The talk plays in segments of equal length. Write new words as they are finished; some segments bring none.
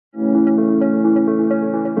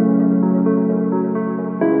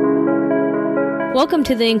Welcome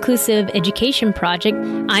to the Inclusive Education Project.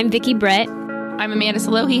 I'm Vicki Brett. I'm Amanda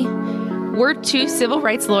Salohi. We're two civil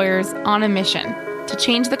rights lawyers on a mission to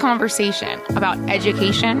change the conversation about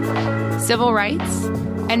education, civil rights,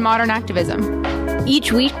 and modern activism.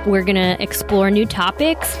 Each week, we're going to explore new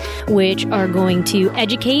topics which are going to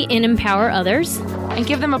educate and empower others and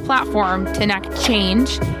give them a platform to enact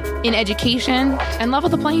change in education and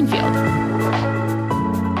level the playing field.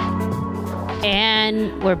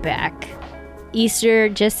 And we're back. Easter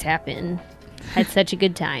just happened. Had such a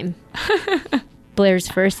good time. Blair's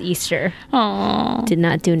first Easter. Aww. Did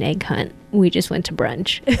not do an egg hunt. We just went to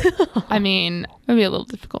brunch. I mean, it would be a little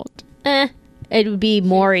difficult. It would be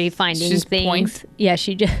Maury finding things. Point. Yeah,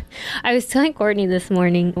 she just. I was telling Courtney this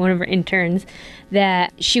morning, one of her interns,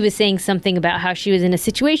 that she was saying something about how she was in a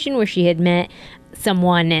situation where she had met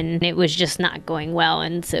someone and it was just not going well,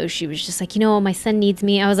 and so she was just like, my son needs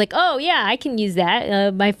me. I was like, oh yeah, I can use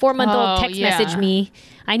that. My 4-month-old text messaged me,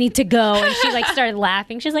 I need to go, and she started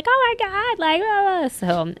laughing. She's like, oh my god,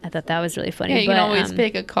 so I thought that was really funny. Yeah, you can always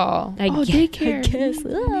make a call. Daycare. I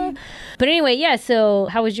guess. But anyway, yeah, so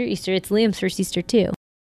how was your Easter? It's Liam's first Easter too.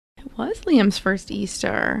 It was Liam's first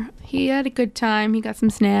Easter. He had a good time. He got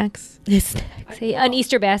some snacks. An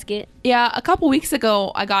Easter basket. Yeah, a couple weeks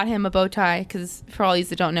ago, I got him a bow tie because, for all these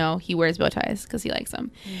that don't know, he wears bow ties because he likes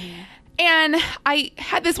them. And I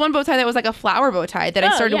had this one bow tie that was like a flower bow tie that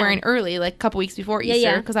I started wearing early, like a couple weeks before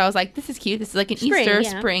Easter, because I was like, this is cute. This is like an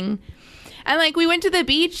spring. And we went to the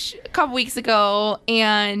beach a couple weeks ago,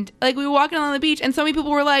 and we were walking along the beach, and so many people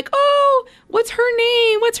were like, oh, what's her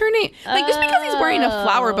name? Just because he's wearing a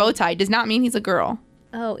flower bow tie does not mean he's a girl.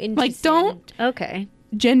 Oh, interesting. Don't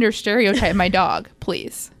gender stereotype my dog,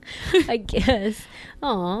 please. I guess.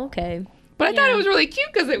 Oh, okay. But I thought it was really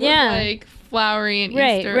cute because it was flowery and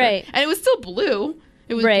Easter. Right. And it was still blue.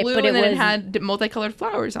 It was blue, but it had multicolored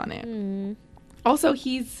flowers on it. Also,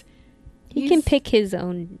 he can pick his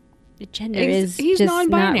own gender. He's just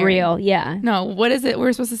non-binary. Not real. Yeah. No, what is it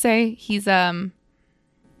we're supposed to say? He's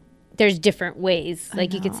There's different ways.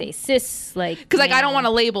 You could say cis, because I don't want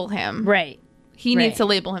to label him. Right. He needs to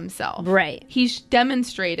label himself. Right. He's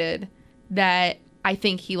demonstrated that I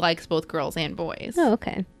think he likes both girls and boys. Oh,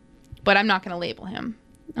 okay. But I'm not going to label him.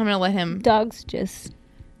 I'm going to let him. Dogs just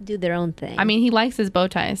do their own thing. I mean, he likes his bow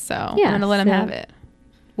ties, so I'm going to let him have it.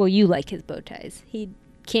 Well, you like his bow ties. He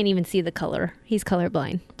can't even see the color. He's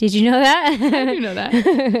colorblind. Did you know that? I do know that. He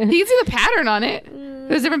can see the pattern on it.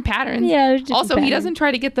 There's different patterns. Yeah, there's different patterns. He doesn't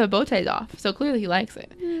try to get the bow ties off, so clearly he likes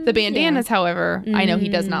it. The bandanas, however, I know he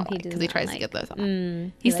does not like because he tries to get those off.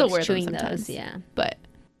 He still wears them sometimes. But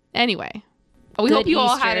anyway, we hope you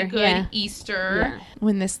all had a good Easter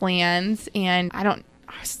when this lands. And are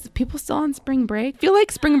people still on spring break? I feel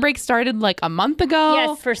like spring break started a month ago.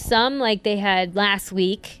 Yes, for some, they had last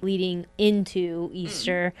week leading into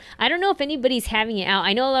Easter. I don't know if anybody's having it out.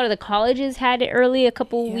 I know a lot of the colleges had it early a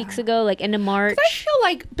couple weeks ago, end of March. I feel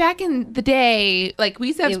like back in the day, we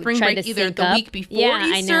used to have spring break either the week before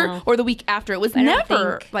Easter or the week after. It was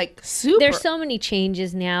never super. There's so many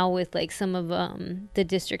changes now with some of the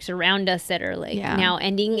districts around us that are now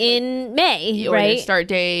ending in May, right? Their start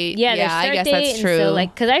date. Yeah, their start I guess date, that's true. So,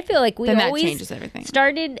 because I feel like we then always changes everything.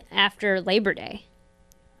 Started after Labor Day.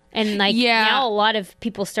 And now a lot of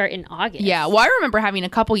people start in August. Yeah, well, I remember having a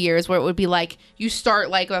couple years where it would be you start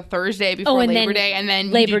a Thursday before Labor Day, and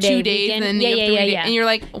then you do 2 days, and then you have 3 days, and you're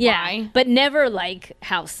like, why? Yeah, but never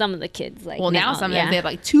how some of the kids Well, now sometimes they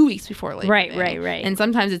have 2 weeks before Labor Day. Right. And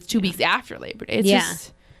sometimes it's 2 weeks after Labor Day. It's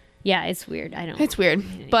just... Yeah, it's weird. It's weird.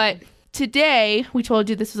 But today, we told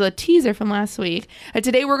you this was a teaser from last week.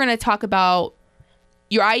 Today, we're going to talk about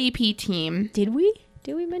your IEP team. Did we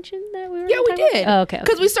mention that we were? Yeah, we did. Oh, okay.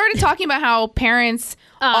 Because we started talking about how parents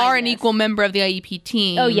are an equal member of the IEP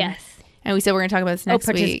team. Oh, yes. And we said we're going to talk about this next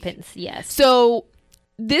week. Participants, yes. So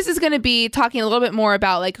this is going to be talking a little bit more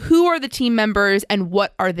about who are the team members and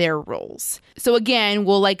what are their roles. So again,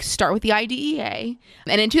 we'll start with the IDEA.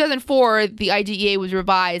 And in 2004, the IDEA was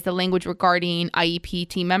revised, the language regarding IEP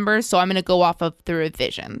team members. So I'm going to go off of the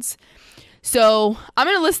revisions. So I'm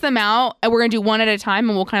going to list them out, and we're going to do one at a time,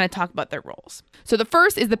 and we'll kind of talk about their roles. So the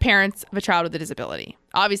first is the parents of a child with a disability.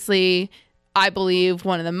 Obviously, I believe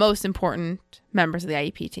one of the most important members of the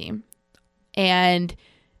IEP team, and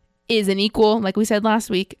is an equal, like we said last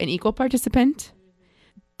week, an equal participant.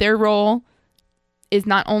 Their role is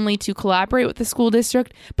not only to collaborate with the school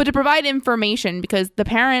district, but to provide information, because the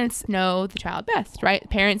parents know the child best, right?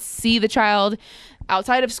 Parents see the child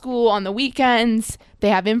outside of school on the weekends. They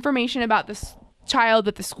have information about this child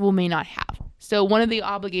that the school may not have. So one of the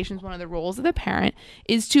obligations, one of the roles of the parent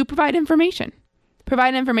is to provide information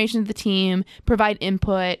to the team, provide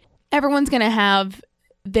input, everyone's going to have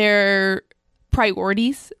their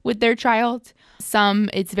priorities with their child. Some,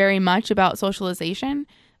 it's very much about socialization,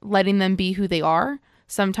 letting them be who they are.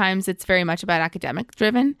 Sometimes it's very much about academic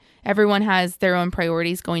driven. Everyone has their own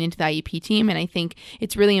priorities going into the IEP team. And I think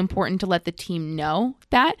it's really important to let the team know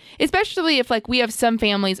that, especially if like we have some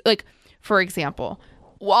families, like for example,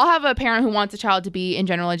 I'll have a parent who wants a child to be in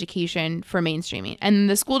general education for mainstreaming. And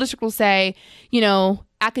the school district will say, you know,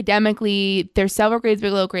 academically, they're several grades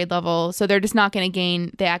below grade level, so they're just not going to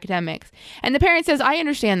gain the academics. And the parent says, I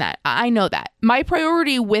understand that. I know that. My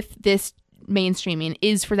priority with this mainstreaming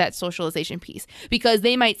is for that socialization piece, because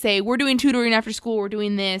they might say, we're doing tutoring after school, we're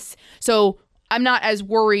doing this, so I'm not as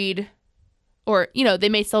worried, or, you know, they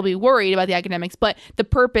may still be worried about the academics, but the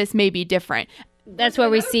purpose may be different. That's where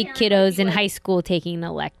we see kiddos in high school taking an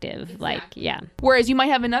elective. Exactly. Like, yeah. Whereas you might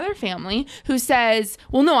have another family who says,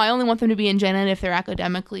 well, no, I only want them to be in gen ed if they're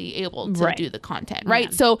academically able to do the content, right?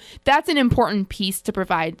 Yeah. So that's an important piece to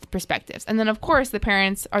provide perspectives. And then, of course, the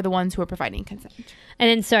parents are the ones who are providing consent. And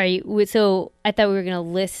then, sorry, so I thought we were going to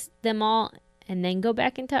list them all and then go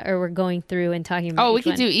back into, or we're going through and talking about we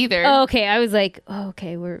could do either. Oh, okay. I was like, oh,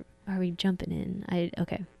 okay, are we jumping in?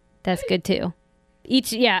 Okay. That's good too.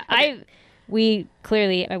 Okay.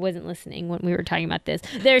 I wasn't listening when we were talking about this.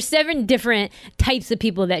 There's 7 different types of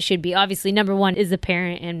people that should be. Obviously, number 1 is the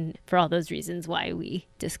parent, and for all those reasons why we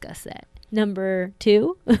discuss that. Number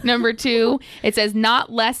 2? Number 2, it says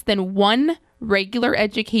not less than 1 regular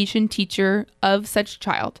education teacher of such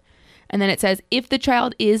child. And then it says if the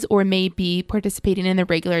child is or may be participating in the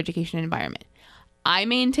regular education environment. I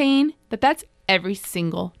maintain that that's every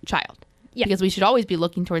single child. Yeah. Because we should always be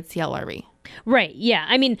looking towards CLRE. Right. Yeah.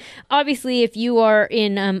 I mean, obviously, if you are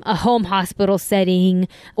in a home hospital setting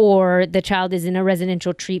or the child is in a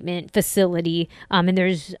residential treatment facility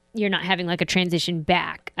and you're not having like a transition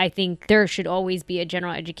back, I think there should always be a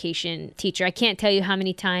general education teacher. I can't tell you how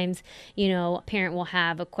many times, a parent will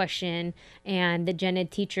have a question and the gen ed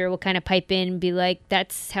teacher will kind of pipe in and be like,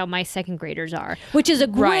 that's how my second graders are, which is a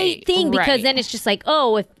great thing because then it's just like,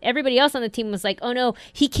 oh, if everybody else on the team was like, oh no,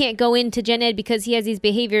 he can't go into gen ed because he has these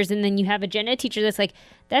behaviors, and then you have a gen ed teacher that's like,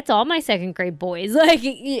 that's all my second grade boys. Like,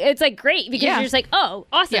 it's like great because you're just like, oh,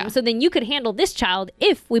 awesome. Yeah. So then you could handle this child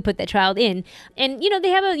if we put that child in. And, they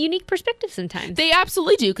have a unique perspective sometimes. They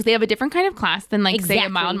absolutely do, because they have a different kind of class than say a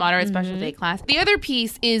mild, moderate special day class. The other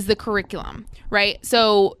piece is the curriculum, right?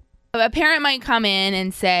 So a parent might come in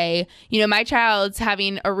and say, my child's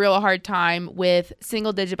having a real hard time with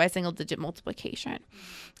single digit by single digit multiplication.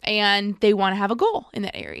 And they want to have a goal in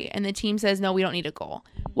that area. And the team says, no, we don't need a goal.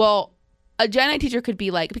 Well, a gen ed teacher could be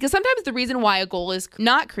like, because sometimes the reason why a goal is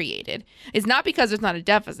not created is not because there's not a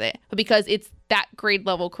deficit, but because it's that grade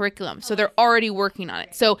level curriculum. So they're already working on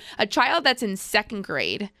it. So a child that's in second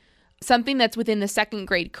grade, something that's within the second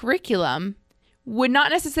grade curriculum would not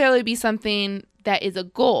necessarily be something that is a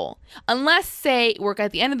goal. Unless, say, we're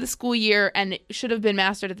at the end of the school year and it should have been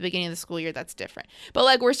mastered at the beginning of the school year, that's different. But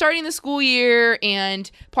like we're starting the school year and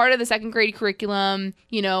part of the second grade curriculum,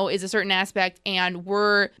 is a certain aspect, and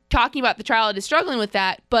we're talking about the child is struggling with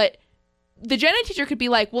that, but the gen ed teacher could be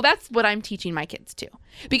like, well, that's what I'm teaching my kids to.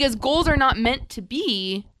 Because goals are not meant to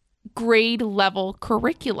be grade level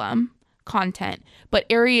curriculum content, but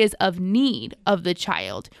areas of need of the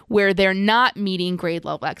child where they're not meeting grade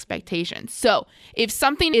level expectations. So if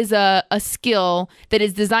something is a skill that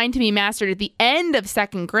is designed to be mastered at the end of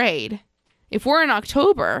second grade, if we're in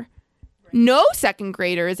October, no second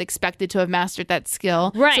grader is expected to have mastered that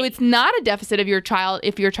skill. Right. So it's not a deficit of your child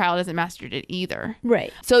if your child hasn't mastered it either.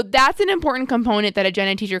 Right. So that's an important component that a gen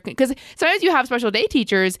ed teacher can, because sometimes you have special day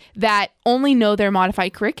teachers that only know their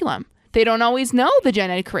modified curriculum. They don't always know the gen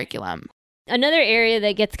ed curriculum. Another area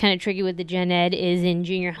that gets kind of tricky with the gen ed is in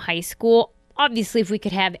junior high school. Obviously, if we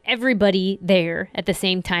could have everybody there at the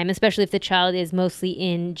same time, especially if the child is mostly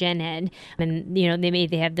in gen ed, and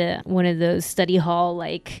they have one of those study hall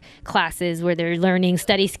like classes where they're learning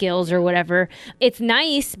study skills or whatever. It's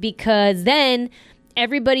nice because then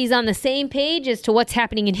everybody's on the same page as to what's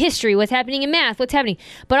happening in history, what's happening in math, what's happening.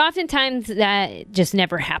 But oftentimes that just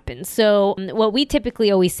never happens. So what we typically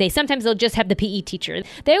always say, sometimes they'll just have the PE teacher.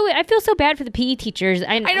 I feel so bad for the PE teachers.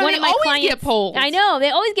 I know, they always get pulled. I know,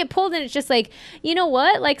 they always get pulled, and it's just like, you know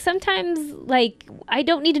what? Like sometimes, like I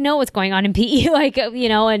don't need to know what's going on in PE,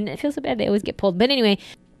 and I feel so bad they always get pulled. But anyway,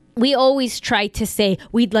 we always try to say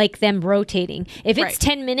we'd like them rotating. If it's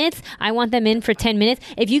 10 minutes, I want them in for 10 minutes.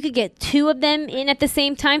 If you could get 2 of them in at the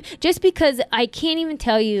same time, just because I can't even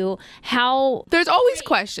tell you how... There's always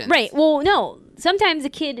questions. Right. Well, no. sometimes a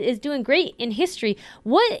kid is doing great in history.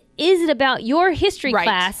 What is it about your history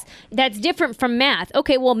class that's different from math?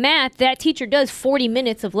 Okay, well, math, that teacher does 40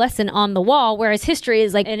 minutes of lesson on the wall, whereas history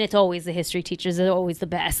is like, and it's always the history teachers are always the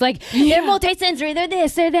best. Like, they're multisensory, they're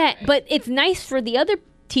this, they're that. But it's nice for the other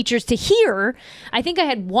teachers to hear. I think I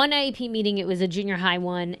had one IEP meeting. It was a junior high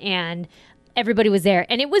one, and everybody was there.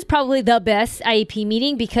 And it was probably the best IEP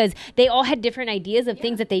meeting because they all had different ideas of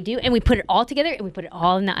things that they do, and we put it all together and we put it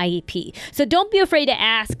all in the IEP. So don't be afraid to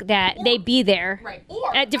ask that they be there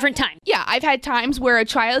at different times. Yeah, I've had times where a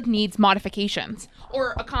child needs modifications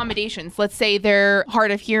or accommodations. Let's say they're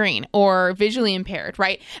hard of hearing or visually impaired,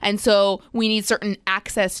 right? And so we need certain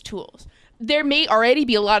access tools. There may already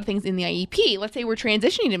be a lot of things in the IEP. Let's say we're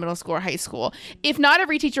transitioning to middle school or high school. If not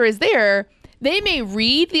every teacher is there, they may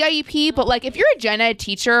read the IEP, but like if you're a gen ed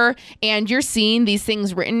teacher and you're seeing these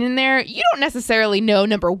things written in there, you don't necessarily know,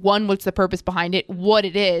 number one, what's the purpose behind it, what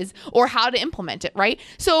it is, or how to implement it, right?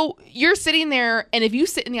 So you're sitting there, and if you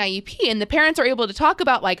sit in the IEP and the parents are able to talk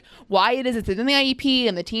about like why it is it's in the IEP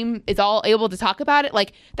and the team is all able to talk about it,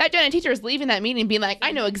 like that gen ed teacher is leaving that meeting being like,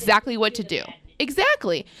 I know exactly what to do.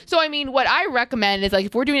 Exactly. So, I mean, what I recommend is like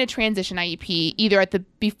if we're doing a transition IEP, either at the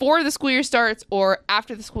before the school year starts or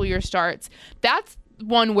after the school year starts, that's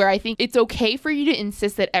one where I think it's okay for you to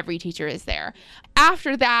insist that every teacher is there.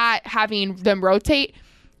 After that, having them rotate.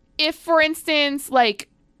 If, for instance, like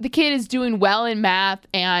the kid is doing well in math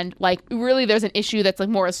and like really there's an issue that's like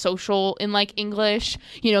more a social in like English,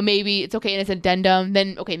 you know, maybe it's okay and it's an addendum,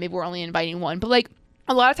 then okay, maybe we're only inviting one. But like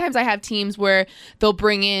a lot of times I have teams where they'll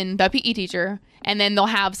bring in the PE teacher and then they'll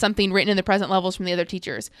have something written in the present levels from the other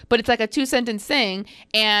teachers. But it's like a 2-sentence thing.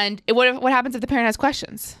 And what happens if the parent has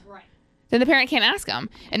questions? Right. Then the parent can't ask them.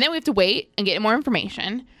 And then we have to wait and get more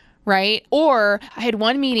information, right? Or I had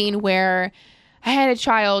one meeting where I had a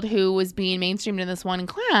child who was being mainstreamed in this one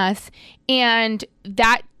class, and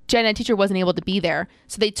that gen ed teacher wasn't able to be there.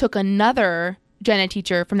 So they took another gen ed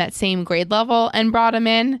teacher from that same grade level and brought him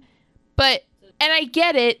in. And I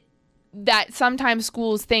get it that sometimes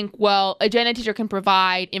schools think, well, a gen ed teacher can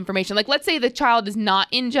provide information. Like, let's say the child is not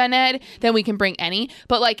in gen ed, then we can bring any.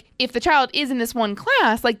 But like, if the child is in this one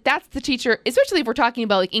class, like that's the teacher, especially if we're talking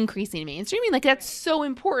about like increasing mainstreaming, like that's so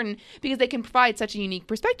important because they can provide such a unique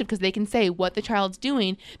perspective because they can say what the child's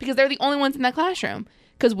doing because they're the only ones in that classroom.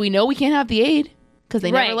 Because we know we can't have the aide. Because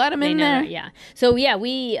they never let them in there. Yeah. So yeah,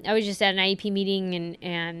 I was just at an IEP meeting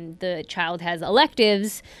and the child has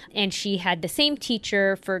electives and she had the same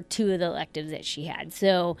teacher for 2 of the electives that she had.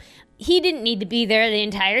 So he didn't need to be there the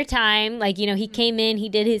entire time. Like, you know, he came in, he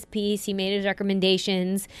did his piece, he made his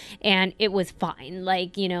recommendations, and it was fine.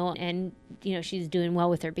 Like, you know, and, you know, she's doing well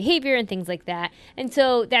with her behavior and things like that. And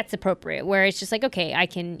so that's appropriate, where it's just like, okay, I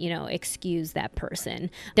can, you know, excuse that person.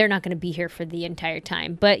 They're not going to be here for the entire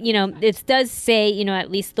time. But, you know, it does say, you know, at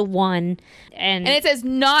least the one. And it says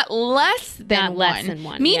not less than not one. Less than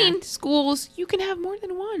one. Meaning schools, you can have more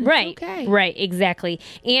than one. Right. It's okay. Right. Exactly.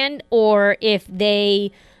 And or if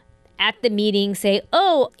they at the meeting say,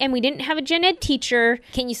 oh, and we didn't have a gen ed teacher,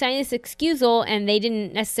 can you sign this excusal? And they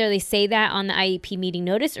didn't necessarily say that on the IEP meeting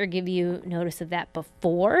notice or give you notice of that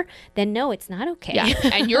before, then no, it's not okay. Yeah,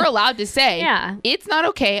 and you're allowed to say, yeah, it's not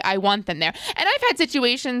okay, I want them there. And I've had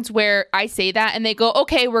situations where I say that and they go,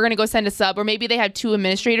 okay, we're going to go send a sub, or maybe they have 2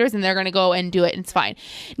 administrators and they're going to go and do it and it's fine.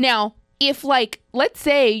 Now, if like, let's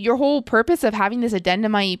say your whole purpose of having this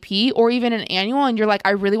addendum IEP or even an annual and you're like,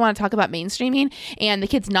 I really want to talk about mainstreaming and the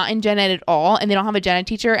kid's not in gen ed at all and they don't have a gen ed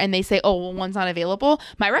teacher and they say, oh, well, one's not available.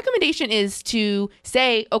 My recommendation is to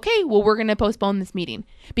say, okay, well, we're going to postpone this meeting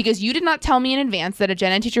because you did not tell me in advance that a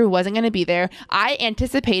gen ed teacher wasn't going to be there. I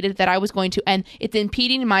anticipated that I was going to, and it's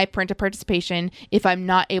impeding my participation if I'm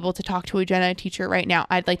not able to talk to a gen ed teacher right now.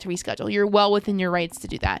 I'd like to reschedule. You're well within your rights to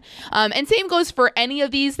do that. And same goes for any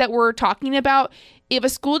of these that we're talking about. If a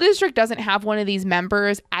school district doesn't have one of these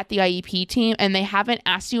members at the IEP team and they haven't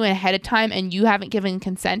asked you ahead of time and you haven't given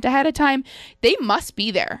consent ahead of time, they must be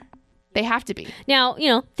there. They have to be. Now, you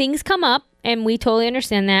know, things come up and we totally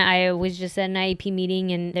understand that. I was just at an IEP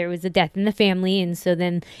meeting and there was a death in the family. And so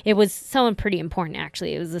then it was someone pretty important,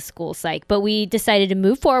 actually. It was a school psych. But we decided to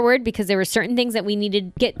move forward because there were certain things that we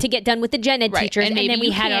needed to get done with the gen ed teachers. And then we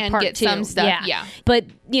had our part 2. Some stuff. Yeah. But,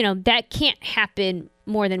 you know, that can't happen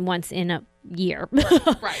more than once in a year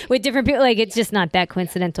right. with different people. Like, it's just not that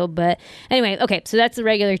coincidental. But anyway, okay, so that's the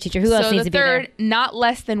regular teacher. Who else needs to be there? So the third, not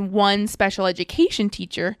less than 1 special education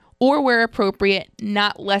teacher, or where appropriate,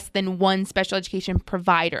 not less than 1 special education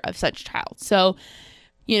provider of such child. So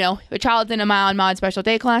If a child's in a mild mod special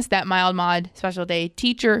day class, that mild mod special day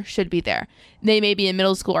teacher should be there. They may be in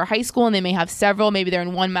middle school or high school, and they may have several. Maybe they're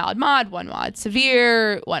in one mild mod, one mod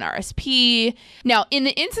severe, one RSP. Now, in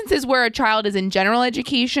the instances where a child is in general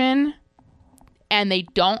education and they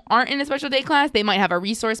aren't in a special day class, they might have a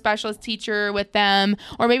resource specialist teacher with them,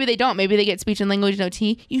 or maybe they don't. Maybe they get speech and language and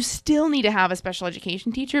OT. You still need to have a special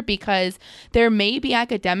education teacher because there may be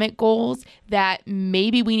academic goals that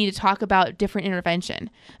maybe we need to talk about different intervention.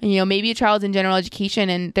 And, maybe a child's in general education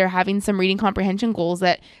and they're having some reading comprehension goals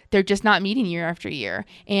that they're just not meeting year after year.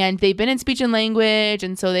 And they've been in speech and language,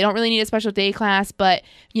 and so they don't really need a special day class, but,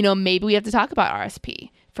 maybe we have to talk about RSP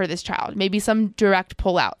for this child. Maybe some direct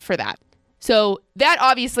pull out for that. So that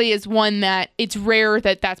obviously is one that it's rare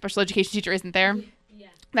that special education teacher isn't there. Yeah.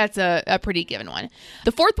 That's a pretty given one.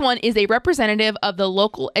 The fourth one is a representative of the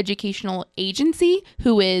local educational agency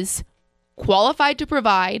who is qualified to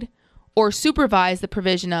provide or supervise the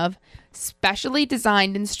provision of specially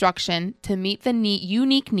designed instruction to meet the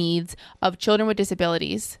unique needs of children with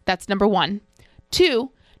disabilities. That's number 1.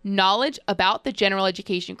 2, knowledge about the general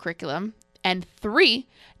education curriculum. And 3,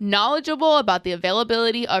 knowledgeable about the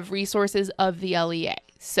availability of resources of the LEA.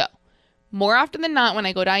 So, more often than not, when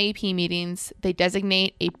I go to IEP meetings, they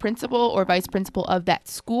designate a principal or vice principal of that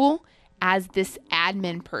school as this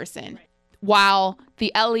admin person. While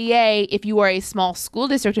the LEA, if you are a small school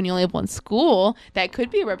district and you only have one school, that could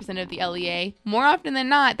be a representative of the LEA. More often than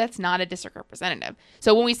not, that's not a district representative.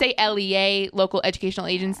 So when we say LEA, local educational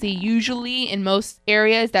agency, usually in most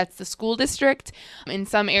areas, that's the school district. In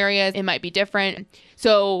some areas, it might be different.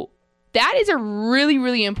 So that is a really,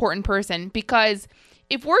 really important person, because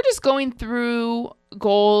if we're just going through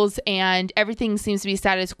goals and everything seems to be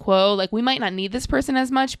status quo, like, we might not need this person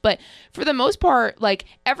as much, but for the most part, like,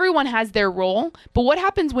 everyone has their role. But what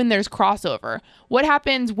happens when there's crossover? What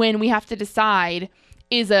happens when we have to decide,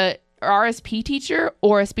 is a RSP teacher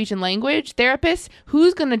or a speech and language therapist,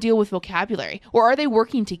 who's going to deal with vocabulary? Or are they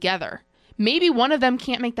working together? Maybe one of them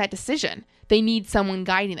can't make that decision. They need someone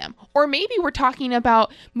guiding them. Or maybe we're talking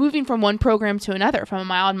about moving from one program to another, from a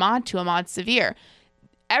mild mod to a mod severe.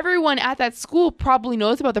 Everyone at that school probably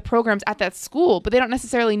knows about the programs at that school, but they don't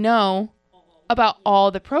necessarily know about all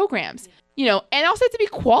the programs, and also have to be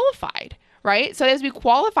qualified, right? So they have to be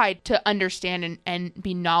qualified to understand and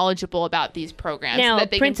be knowledgeable about these programs. Now, so that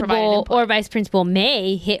they principal can or vice principal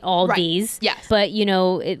may hit all right. these. Yes. But,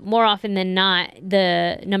 more often than not,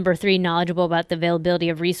 the number 3, knowledgeable about the availability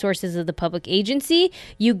of resources of the public agency,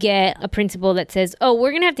 you get a principal that says, oh, we're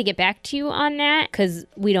going to have to get back to you on that because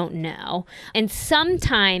we don't know. And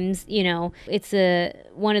sometimes, it's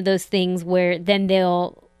one of those things where then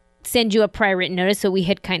they'll send you a prior written notice. So we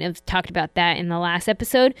had kind of talked about that in the last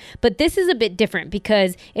episode, but this is a bit different,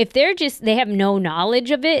 because if they have no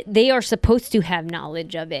knowledge of it, they are supposed to have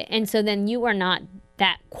knowledge of it. And so then you are not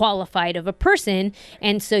that qualified of a person,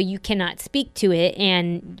 and so you cannot speak to it.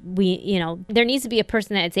 And there needs to be a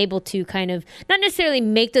person that's able to kind of not necessarily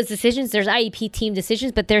make those decisions. There's IEP team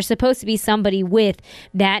decisions, but there's supposed to be somebody with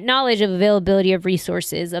that knowledge of availability of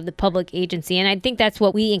resources of the public agency. And I think that's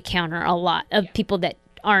what we encounter a lot of people that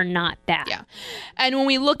are not that. Yeah. And when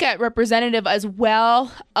we look at representative as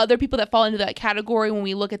well, other people that fall into that category, when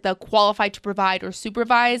we look at the qualified to provide or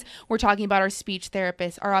supervise, we're talking about our speech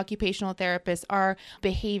therapists, our occupational therapists, our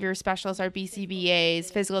behavior specialists, our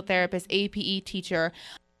BCBAs, physical therapists, APE teacher.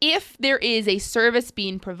 If there is a service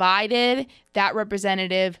being provided, that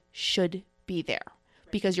representative should be there,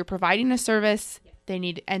 because you're providing a service.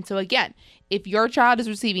 And so again, if your child is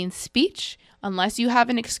receiving speech, unless you have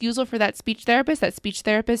an excusal for that speech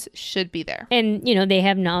therapist should be there. And, they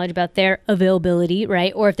have knowledge about their availability,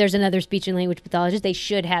 right? Or if there's another speech and language pathologist, they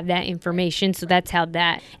should have that information. So that's how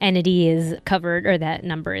that entity is covered, or that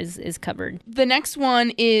number is covered. The next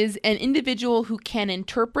one is an individual who can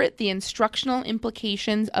interpret the instructional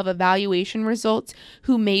implications of evaluation results,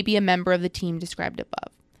 who may be a member of the team described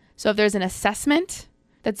above. So if there's an assessment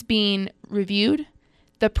that's being reviewed,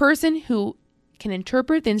 the person who can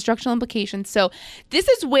interpret the instructional implications. So this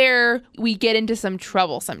is where we get into some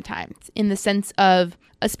trouble sometimes, in the sense of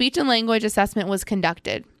a speech and language assessment was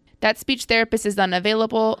conducted. That speech therapist is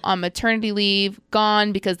unavailable, on maternity leave,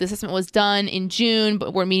 gone because the assessment was done in June,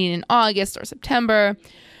 but we're meeting in August or September.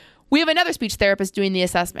 We have another speech therapist doing the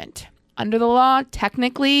assessment. Under the law,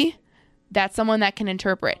 technically, that's someone that can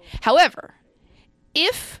interpret. However,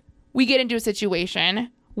 if we get into a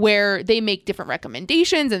situation where they make different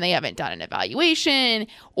recommendations and they haven't done an evaluation,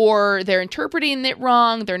 or they're interpreting it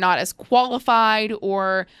wrong, they're not as qualified,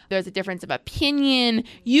 or there's a difference of opinion,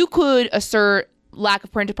 you could assert lack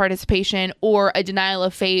of parental participation or a denial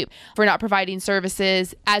of FAPE for not providing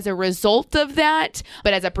services as a result of that.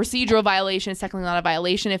 But as a procedural violation, it's technically not a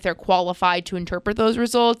violation if they're qualified to interpret those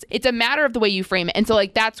results. It's a matter of the way you frame it. And so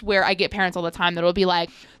like that's where I get parents all the time that will be like,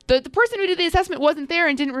 the person who did the assessment wasn't there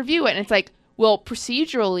and didn't review it. And it's like, well,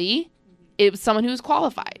 procedurally, it was someone who was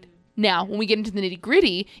qualified. Now, when we get into the nitty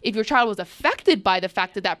gritty, if your child was affected by the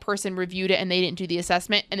fact that that person reviewed it and they didn't do the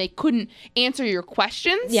assessment and they couldn't answer your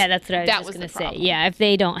questions. Yeah, that's what I was going to say. Yeah, if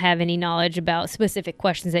they don't have any knowledge about specific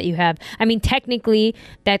questions that you have. I mean, technically,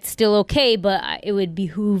 that's still okay, but it would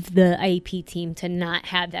behoove the IEP team to not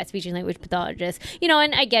have that speech and language pathologist. You know,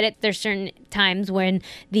 and I get it. There's certain times when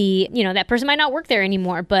that person might not work there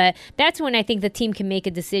anymore, but that's when I think the team can make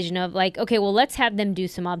a decision of like, okay, well, let's have them do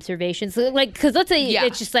some observations. Like, because let's say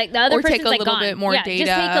it's just like the other or person's take a like little gone. bit more data.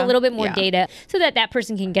 Just take a little bit more data so that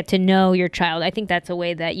person can get to know your child. I think that's a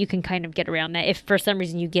way that you can kind of get around that if for some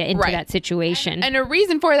reason you get into that situation. And a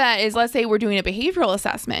reason for that is, let's say we're doing a behavioral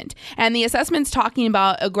assessment and the assessment's talking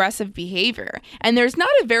about aggressive behavior and there's not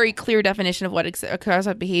a very clear definition of what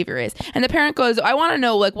aggressive behavior is. And the parent goes, I want to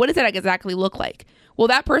know, like, what does that exactly look like? Well,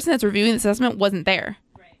 that person that's reviewing the assessment wasn't there.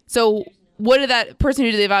 So what did that person who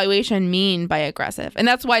did the evaluation mean by aggressive? And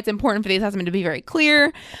that's why it's important for the assessment to be very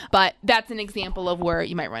clear. But that's an example of where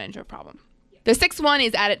you might run into a problem. The sixth one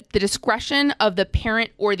is at the discretion of the parent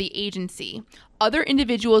or the agency. Other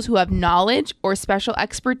individuals who have knowledge or special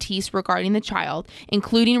expertise regarding the child,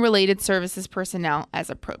 including related services personnel as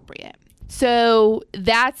appropriate. So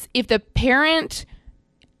that's if the parent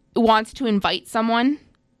wants to invite someone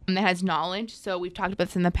that has knowledge. So we've talked about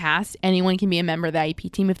this in the past. Anyone can be a member of the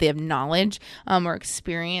IEP team if they have knowledge or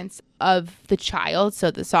experience of the child.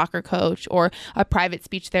 So the soccer coach or a private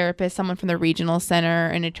speech therapist, someone from the regional center,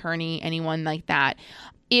 an attorney, anyone like that.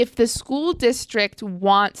 If the school district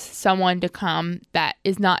wants someone to come that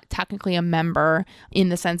is not technically a member in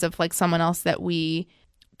the sense of like someone else that we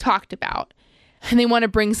talked about, and they want to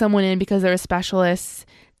bring someone in because they're a specialist,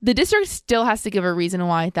 the district still has to give a reason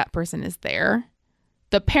why that person is there.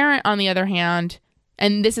 The parent, on the other hand,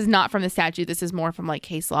 and this is not from the statute, this is more from like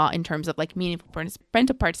case law in terms of like meaningful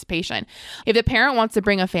parental participation. If the parent wants to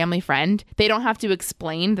bring a family friend, they don't have to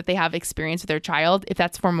explain that they have experience with their child. If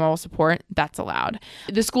that's for moral support, that's allowed.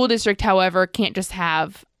 The school district, however, can't just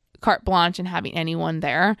have carte blanche and having anyone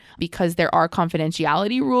there because there are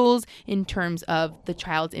confidentiality rules in terms of the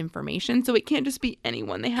child's information. So it can't just be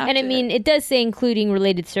anyone. They have and to. I mean, it does say including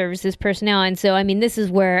related services personnel. And so, I mean, this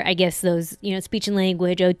is where I guess those, speech and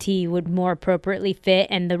language, OT would more appropriately fit.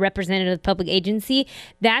 And the representative of the public agency,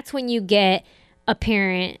 that's when you get a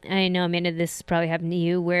parent. I know, Amanda, this probably happened to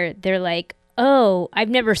you, where they're like, oh, I've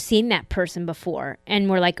never seen that person before. And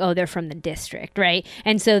we're like, oh, they're from the district, right?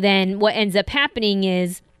 And so then what ends up happening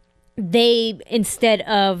is they, instead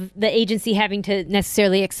of the agency having to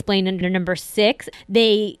necessarily explain under number 6,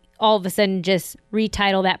 they all of a sudden just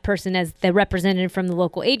retitle that person as the representative from the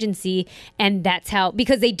local agency. And that's how,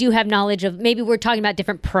 because they do have knowledge of, maybe we're talking about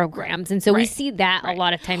different programs. And so we see that a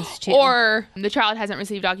lot of times too. Or the child hasn't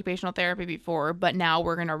received occupational therapy before, but now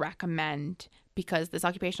we're going to recommend, because this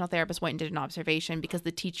occupational therapist went and did an observation because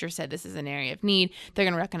the teacher said this is an area of need, they're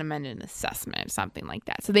going to recommend an assessment, something like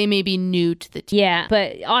that. So they may be new to the team. Yeah,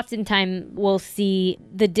 but oftentimes we'll see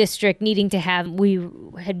the district needing to have, we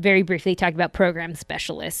had very briefly talked about program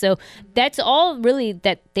specialists. So that's all really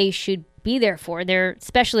that they should be there for. They're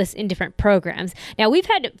specialists in different programs. Now, we've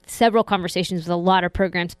had several conversations with a lot of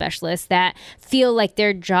program specialists that feel like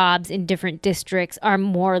their jobs in different districts are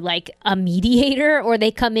more like a mediator, or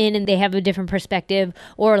they come in and they have a different perspective,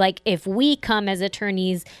 or like if we come as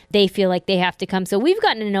attorneys, they feel like they have to come. So we've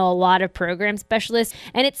gotten to know a lot of program specialists,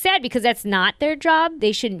 and it's sad because that's not their job.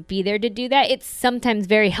 They shouldn't be there to do that. It's sometimes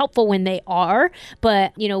very helpful when they are,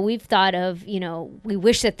 but we've thought of, we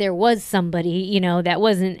wish that there was somebody, that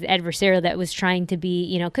wasn't adversarial, that was trying to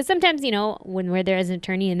be, because sometimes, when we're there as an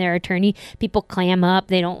attorney and their attorney, people clam up,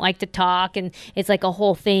 they don't like to talk, and it's like a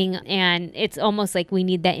whole thing, and it's almost like we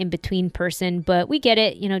need that in-between person. But we get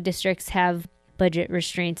it, districts have budget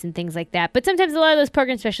restraints and things like that, but sometimes a lot of those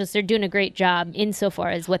program specialists are doing a great job insofar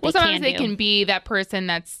as what they can do. Sometimes they can be that person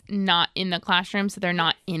that's not in the classroom, so they're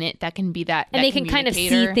not in it. That can be that, and they can kind of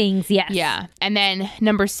see things. Yes. Yeah. And then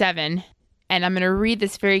number 7, and I'm going to read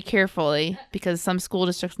this very carefully because some school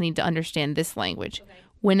districts need to understand this language. Okay.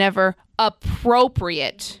 Whenever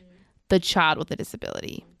appropriate, the child with a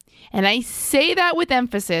disability. And I say that with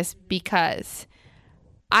emphasis because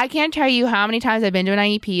I can't tell you how many times I've been to an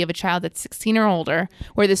IEP of a child that's 16 or older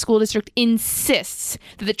where the school district insists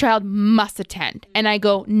that the child must attend. And I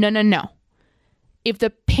go, no. If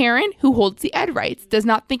the parent who holds the ed rights does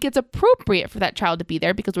not think it's appropriate for that child to be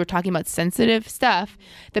there, because we're talking about sensitive stuff,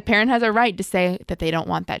 the parent has a right to say that they don't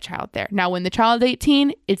want that child there. Now, when the child is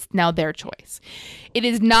 18, it's now their choice. It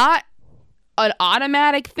is not an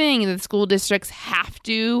automatic thing that the school districts have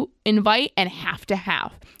to invite and have to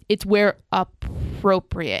have. It's where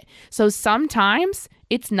appropriate. So sometimes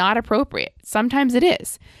it's not appropriate. Sometimes it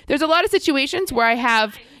is. There's a lot of situations where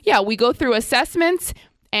we go through assessments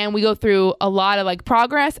and we go through a lot of like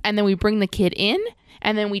progress, and then we bring the kid in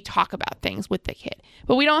and then we talk about things with the kid.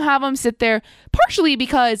 But we don't have them sit there, partially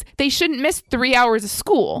because they shouldn't miss 3 hours of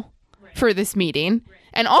school for this meeting.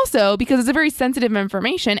 And also because it's a very sensitive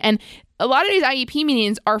information. And a lot of these IEP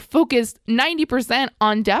meetings are focused 90%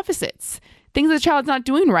 on deficits, things that the child's not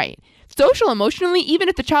doing right. Social emotionally, even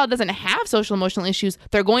if the child doesn't have social emotional issues,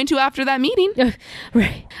 they're going to after that meeting.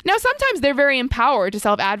 Right. Now, sometimes they're very empowered to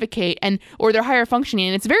self-advocate or they're higher functioning,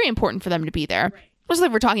 and it's very important for them to be there. Right. Especially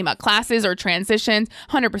if we're talking about classes or transitions,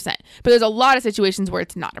 100%. But there's a lot of situations where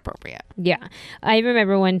it's not appropriate. Yeah. I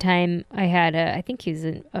remember one time I had I think he was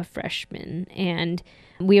a freshman, and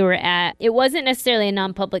we were it wasn't necessarily a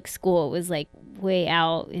non-public school. It was like way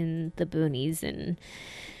out in the boonies and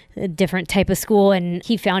a different type of school. And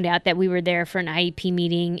he found out that we were there for an IEP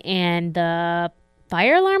meeting, and the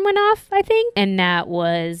fire alarm went off, I think. And that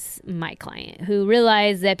was my client, who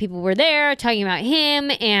realized that people were there talking about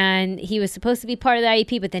him, and he was supposed to be part of the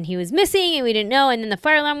IEP, but then he was missing and we didn't know. And then the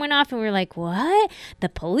fire alarm went off and we were like, what? The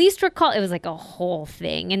police were called. It was like a whole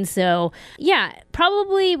thing. And so, yeah,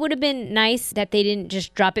 probably would have been nice that they didn't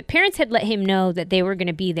just drop it. Parents had let him know that they were going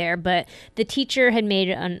to be there, but the teacher had made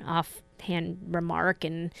an offhand remark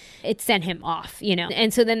and it sent him off,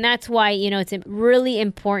 And so then that's why, it's really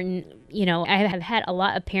important. I have had a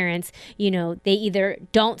lot of parents, they either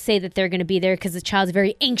don't say that they're going to be there because the child's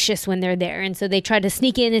very anxious when they're there. And so they try to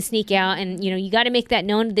sneak in and sneak out. And, you got to make that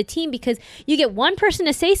known to the team, because you get one person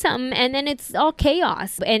to say something and then it's all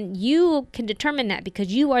chaos. And you can determine that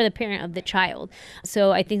because you are the parent of the child.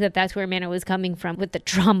 So I think that that's where Amanda was coming from with the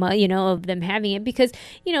trauma, of them having it, because,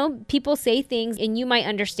 people say things and you might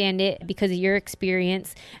understand it because of your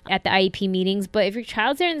experience at the IEP meetings. But if your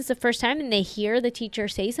child's there and it's the first time and they hear the teacher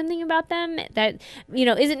say something about them that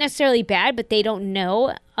isn't necessarily bad, but they don't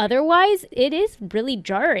know otherwise, it is really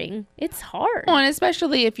jarring. It's hard. And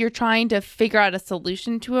especially if you're trying to figure out a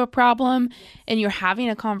solution to a problem and you're having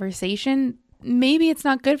a conversation, maybe it's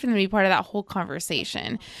not good for them to be part of that whole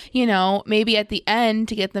conversation. Maybe at the end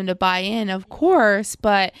to get them to buy in, of course,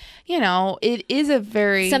 but it is a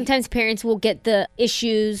very... Sometimes parents will get the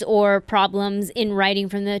issues or problems in writing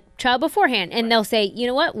from the child beforehand, and they'll say, you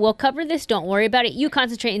know what, we'll cover this, don't worry about it, you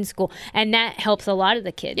concentrate in school. And that helps a lot of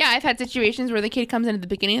the kids. Yeah, I've had situations where the kid comes in at the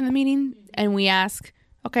beginning of the meeting and we ask,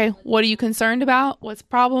 okay, what are you concerned about? What's the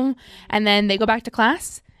problem? And then they go back to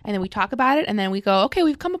class. And then we talk about it, and then we go, okay,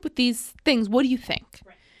 we've come up with these things. What do you think?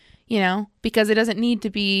 Right. Because it doesn't need to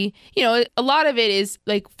be, a lot of it is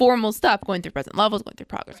like formal stuff, going through present levels, going through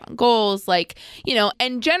progress on goals,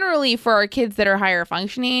 and generally for our kids that are higher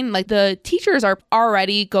functioning, like the teachers are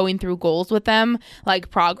already going through goals with them, like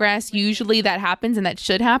progress. Usually that happens and that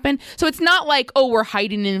should happen. So it's not like, oh, we're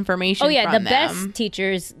hiding information from them. Oh, yeah, the best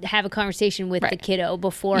teachers have a conversation with the kiddo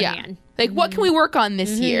beforehand. Yeah. Like, what can we work on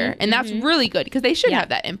this year? And that's really good because they should have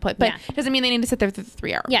that input. But it doesn't mean they need to sit there for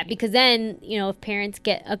 3 hours. Yeah, because then, if parents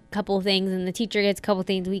get a couple of things and the teacher gets a couple of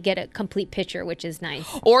things, we get a complete picture, which is nice.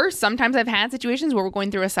 Or sometimes I've had situations where we're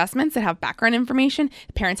going through assessments that have background information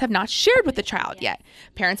parents have not shared with the child yet.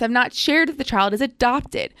 Parents have not shared if the child is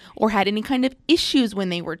adopted or had any kind of issues when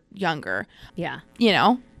they were younger. Yeah.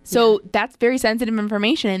 So that's very sensitive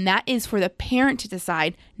information, and that is for the parent to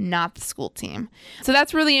decide, not the school team. So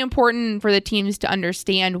that's really important for the teams to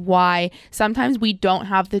understand why sometimes we don't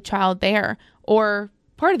have the child there, or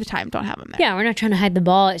part of the time don't have them there. Yeah, we're not trying to hide the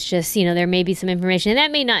ball. It's just, there may be some information and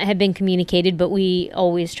that may not have been communicated, but we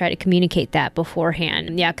always try to communicate that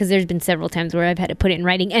beforehand. Yeah, because there's been several times where I've had to put it in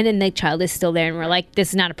writing and then the child is still there and we're like, this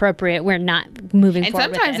is not appropriate. We're not moving forward.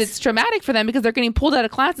 And sometimes it's traumatic for them because they're getting pulled out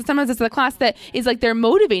of class, and sometimes it's the class that is like their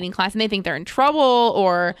motivating class and they think they're in trouble,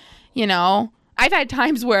 or, I've had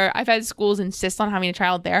times where I've had schools insist on having a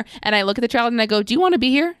child there, and I look at the child and I go, do you want to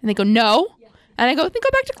be here? And they go, no. And I go, then go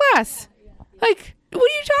back to class. Like, what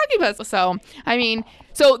are you talking about?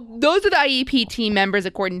 So those are the IEP team members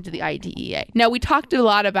according to the IDEA. Now, we talked a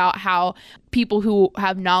lot about how people who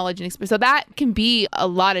have knowledge and experience. So that can be a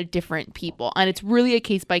lot of different people. And it's really a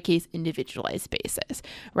case-by-case individualized basis,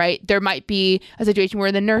 right? There might be a situation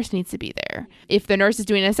where the nurse needs to be there. If the nurse is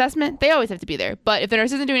doing an assessment, they always have to be there. But if the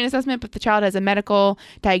nurse isn't doing an assessment, but the child has a medical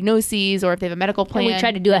diagnosis, or if they have a medical plan. And we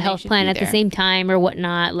try to do a health plan at the same time or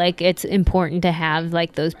whatnot. Like, it's important to have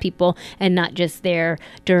like those people and not just there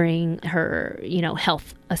during her,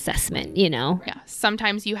 health assessment, Yeah.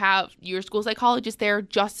 Sometimes you have your school psychologist there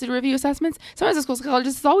just to review assessments. Sometimes the school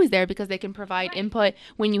psychologist is always there because they can provide input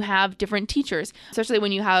when you have different teachers, especially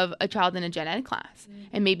when you have a child in a gen ed class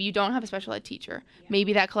and maybe you don't have a special ed teacher.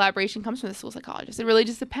 Maybe that collaboration comes from the school psychologist. It really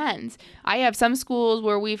just depends. I have some schools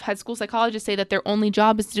where we've had school psychologists say that their only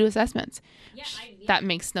job is to do assessments. That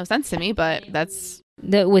makes no sense to me, but that's...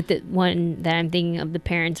 With the one that I'm thinking of, the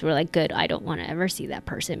parents were like, good, I don't want to ever see that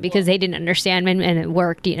person because they didn't understand and it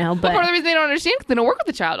worked, But part of the reason they don't understand because they don't work with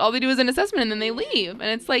the child. All they do is an assessment and then they leave. And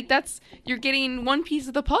it's like, you're getting one piece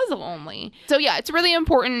of the puzzle only. So yeah, it's really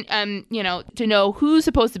important, to know who's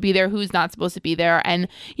supposed to be there, who's not supposed to be there. And,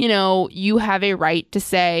 you have a right to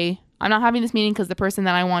say, I'm not having this meeting because the person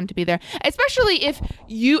that I want to be there, especially if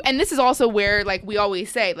and this is also where, like, we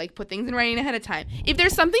always say, like, put things in writing ahead of time. If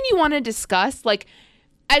there's something you want to discuss, like,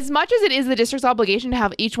 as much as it is the district's obligation to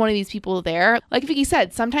have each one of these people there, like Vicky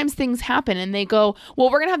said, sometimes things happen and they go, well,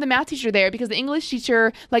 we're going to have the math teacher there because the English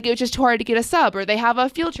teacher, like, it was just too hard to get a sub, or they have a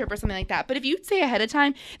field trip or something like that. But if you say ahead of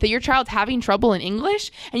time that your child's having trouble in English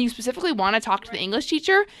and you specifically want to talk to the English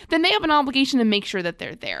teacher, then they have an obligation to make sure that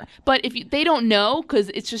they're there. But if they don't know, because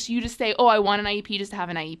it's just you to say, oh, I want an IEP just to have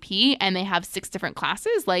an IEP, and they have 6 different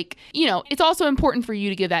classes, like, it's also important for you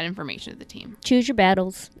to give that information to the team. Choose your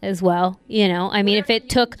battles as well. I mean, if it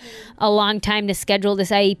took a long time to schedule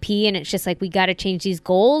this IEP and it's just like, we got to change these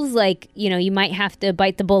goals, like, you might have to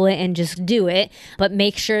bite the bullet and just do it, but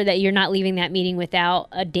make sure that you're not leaving that meeting without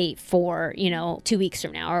a date for, 2 weeks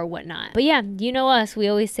from now or whatnot. But yeah, us, we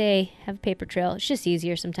always say have a paper trail. It's just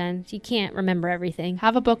easier sometimes. You can't remember everything.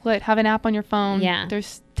 Have a booklet, have an app on your phone. Yeah.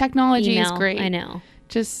 There's technology is great. I know.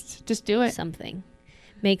 Just do it. Something.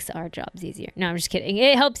 Makes our jobs easier. No, I'm just kidding.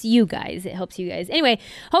 It helps you guys. Anyway,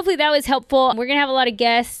 hopefully that was helpful. We're going to have a lot of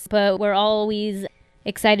guests, but we're always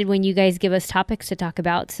excited when you guys give us topics to talk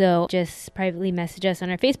about. So just privately message us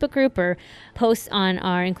on our Facebook group or post on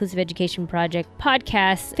our Inclusive Education Project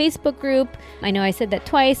podcast Facebook group. I know I said that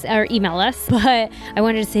twice, or email us, but I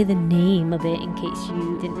wanted to say the name of it in case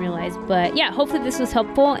you didn't realize. But yeah, hopefully this was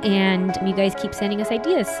helpful and you guys keep sending us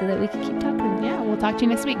ideas so that we can keep talking. Yeah, we'll talk to you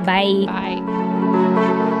next week. Bye. Bye.